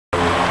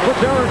for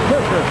Derek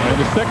Fisher. And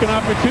the second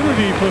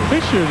opportunity for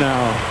Fisher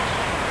now.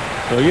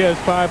 So he has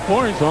 5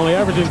 points, only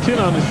averaging 10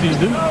 on the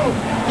season.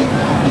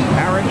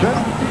 Harrington.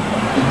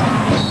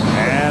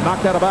 And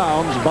knocked out of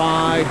bounds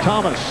by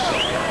Thomas.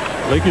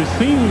 Lakers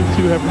seem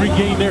to have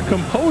regained their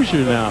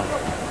composure now.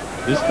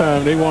 This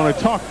time they want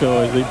to talk,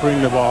 though, as they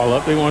bring the ball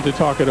up. They want to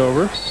talk it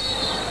over.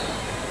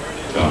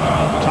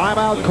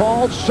 Timeout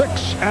called,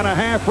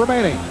 6.5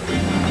 remaining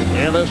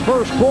in this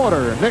first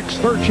quarter. Knicks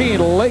 13,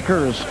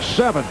 Lakers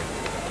 7.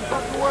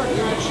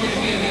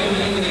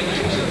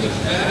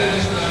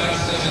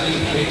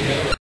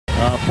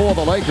 For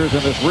the Lakers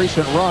in this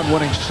recent run,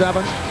 winning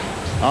 7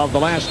 of the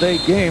last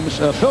 8 games.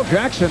 Phil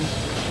Jackson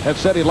had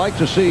said he'd like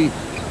to see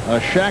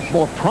Shaq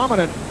more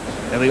prominent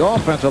in the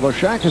offense, although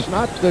Shaq has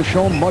not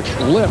shown much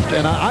lift.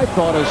 And I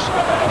thought as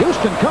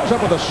Houston comes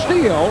up with a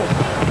steal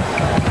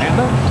and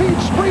then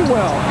feeds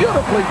Sprewell,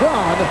 beautifully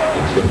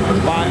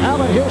done by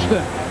Allan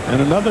Houston.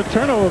 And another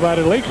turnover by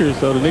the Lakers,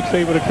 so the Knicks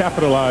able to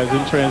capitalize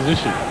in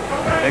transition.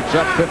 Knicks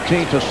up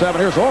 15-7.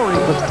 Here's Horry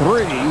for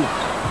 3.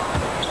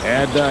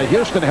 And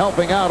Houston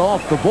helping out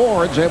off the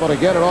boards, able to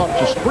get it off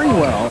to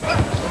Sprewell.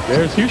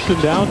 There's Houston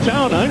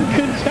downtown,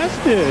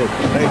 uncontested.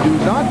 They do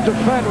not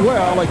defend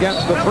well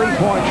against the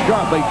three-point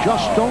shot. They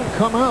just don't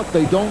come out.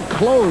 They don't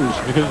close.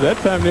 Because that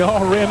time they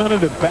all ran under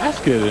the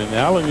basket, and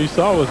Allen, you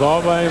saw, was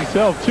all by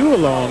himself, 2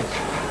 alone,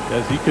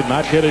 as he could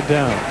not get it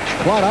down.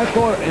 Clyde, I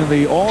thought in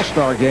the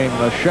All-Star game,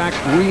 Shaq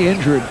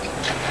re-injured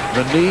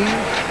the knee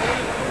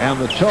and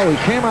the toe. He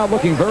came out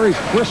looking very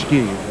frisky.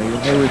 You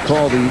may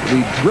recall the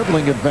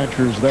dribbling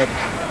adventures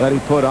that he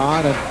put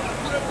on, and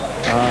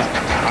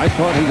I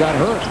thought he got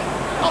hurt.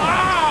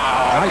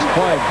 Nice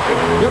play.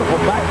 Beautiful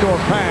backdoor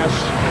pass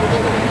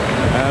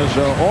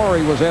as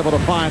Horry was able to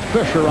find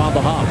Fisher on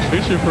the hop.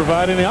 Fisher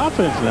providing the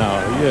offense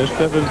now. He has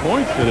 7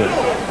 points for this.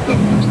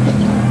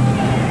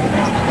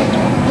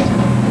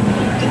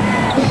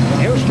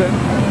 Houston.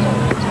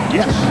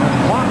 Yes.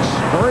 Fox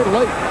very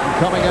late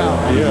coming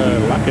out. Yeah,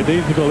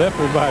 lackadaisical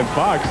effort by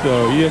Fox,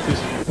 though. He has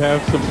to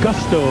have some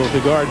gusto to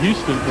guard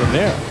Houston from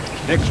there.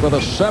 Knicks with a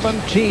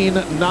 17-9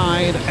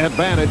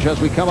 advantage as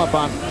we come up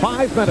on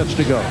 5 minutes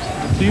to go.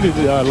 See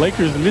the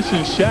Lakers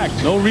missing Shaq.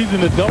 No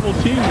reason to double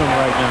team him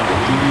right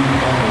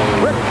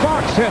now. Rick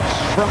Fox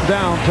hits from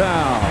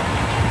downtown.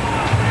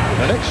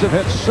 The Knicks have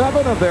hit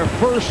 7 of their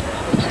first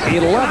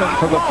 11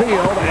 from the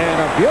field, and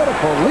a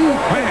beautiful lead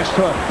pass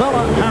to a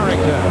fella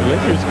Harrington.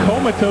 Lakers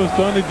comatose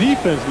on the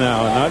defense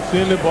now. Not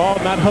seeing the ball,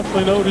 not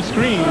hustling over the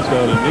screen.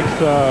 So the Knicks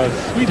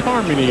sweet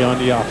harmony on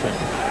the offense.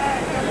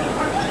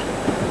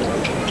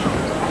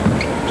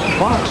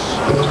 Fox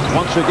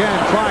once again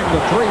trying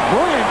the 3.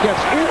 Bryant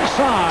gets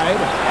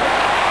inside.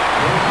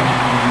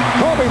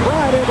 Kobe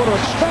Bryant able to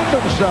extend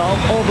himself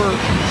over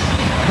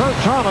Kurt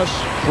Thomas,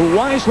 who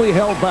wisely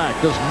held back.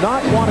 Does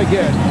not want to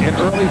get in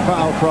early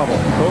foul trouble.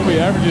 Kobe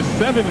averages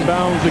 7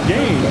 bounds a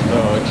game. So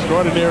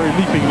extraordinary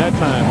leaping that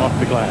time off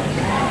the glass.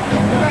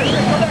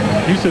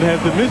 Houston has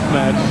the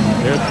mismatch.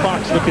 There's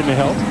Fox looking to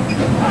help.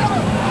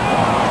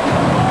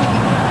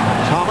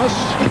 Thomas.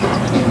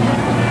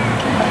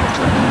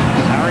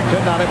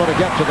 Harrington not able to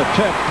get to the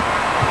tip.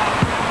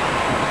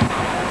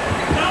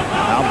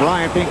 Now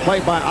Bryant being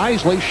played by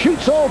Isley,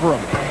 shoots over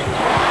him.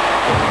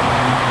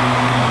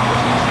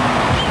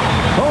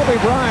 Kobe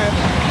Bryant,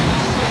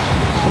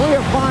 3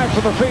 of 5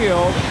 from the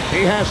field.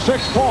 He has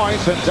 6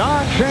 points, and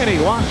Don Chaney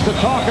wants to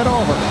talk it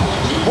over.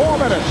 4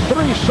 minutes,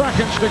 3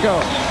 seconds to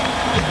go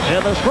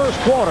in this first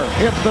quarter.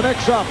 It's the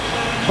Knicks up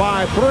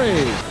by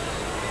 3.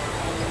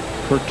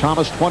 For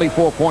Thomas,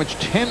 24 points,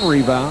 10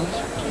 rebounds.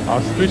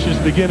 Auspicious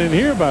beginning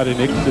here by the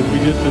Knicks, as we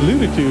just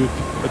alluded to.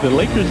 But the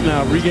Lakers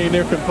now regain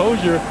their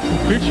composure.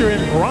 Fisher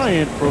and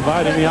Bryant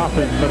providing the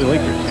offense for the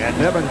Lakers. And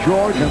Devin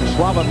George and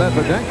Slava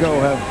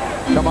Medvedenko have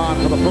come on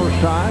for the first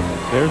time.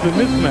 There's a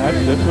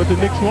mismatch. That's what the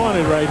Knicks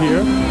wanted right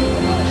here.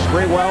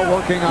 Sprewell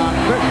working on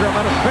Fisher,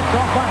 and it's picked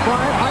off by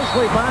Bryant.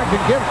 Nicely back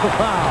and gives the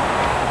foul.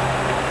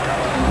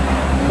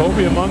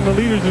 Kobe among the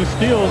leaders in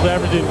steals,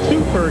 averaging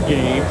 2 per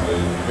game.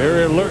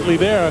 Very alertly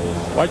there.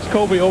 Watch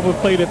Kobe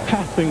overplay the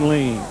passing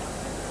lane.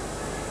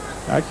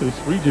 Actually,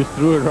 Spree just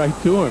threw it right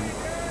to him.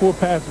 Poor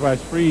pass by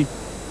Spree.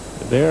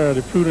 There,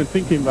 the prudent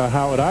thinking by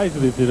Howard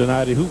Isley to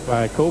deny the hoop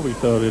by Kobe,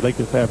 so the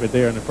Lakers have it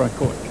there in the front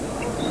court.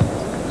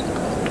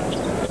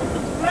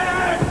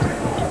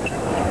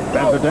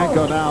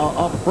 Medvedenko now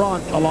up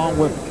front along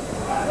with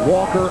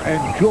Walker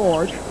and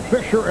George.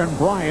 Fisher and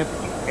Bryant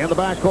in the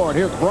backcourt.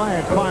 Here's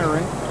Bryant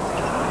firing.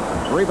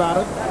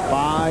 Rebounded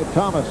by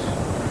Thomas.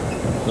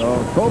 So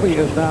Kobe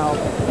is now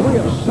 3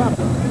 of 7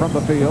 from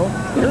the field.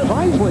 Here's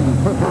Isley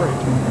for 3.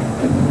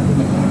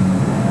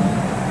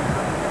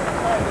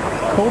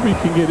 Kobe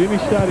can get any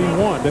shot he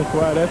wants. That's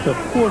why that's a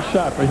poor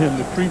shot for him,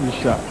 the previous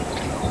shot.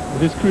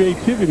 With his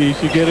creativity, he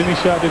should get any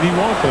shot that he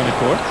wants on the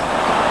court.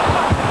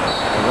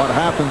 And what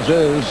happens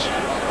is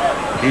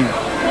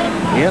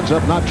he ends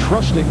up not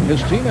trusting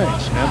his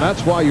teammates. And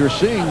that's why you're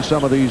seeing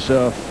some of these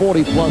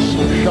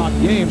 40-plus shot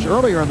games.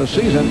 Earlier in the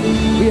season,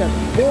 he had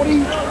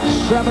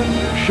 47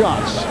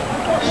 shots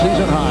shutout,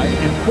 season high,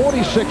 in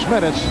 46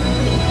 minutes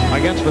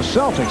against the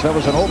Celtics. That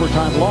was an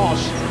overtime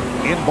loss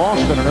in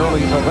Boston in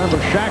early November.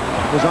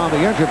 Shaq was on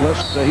the injured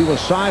list. He was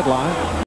sidelined.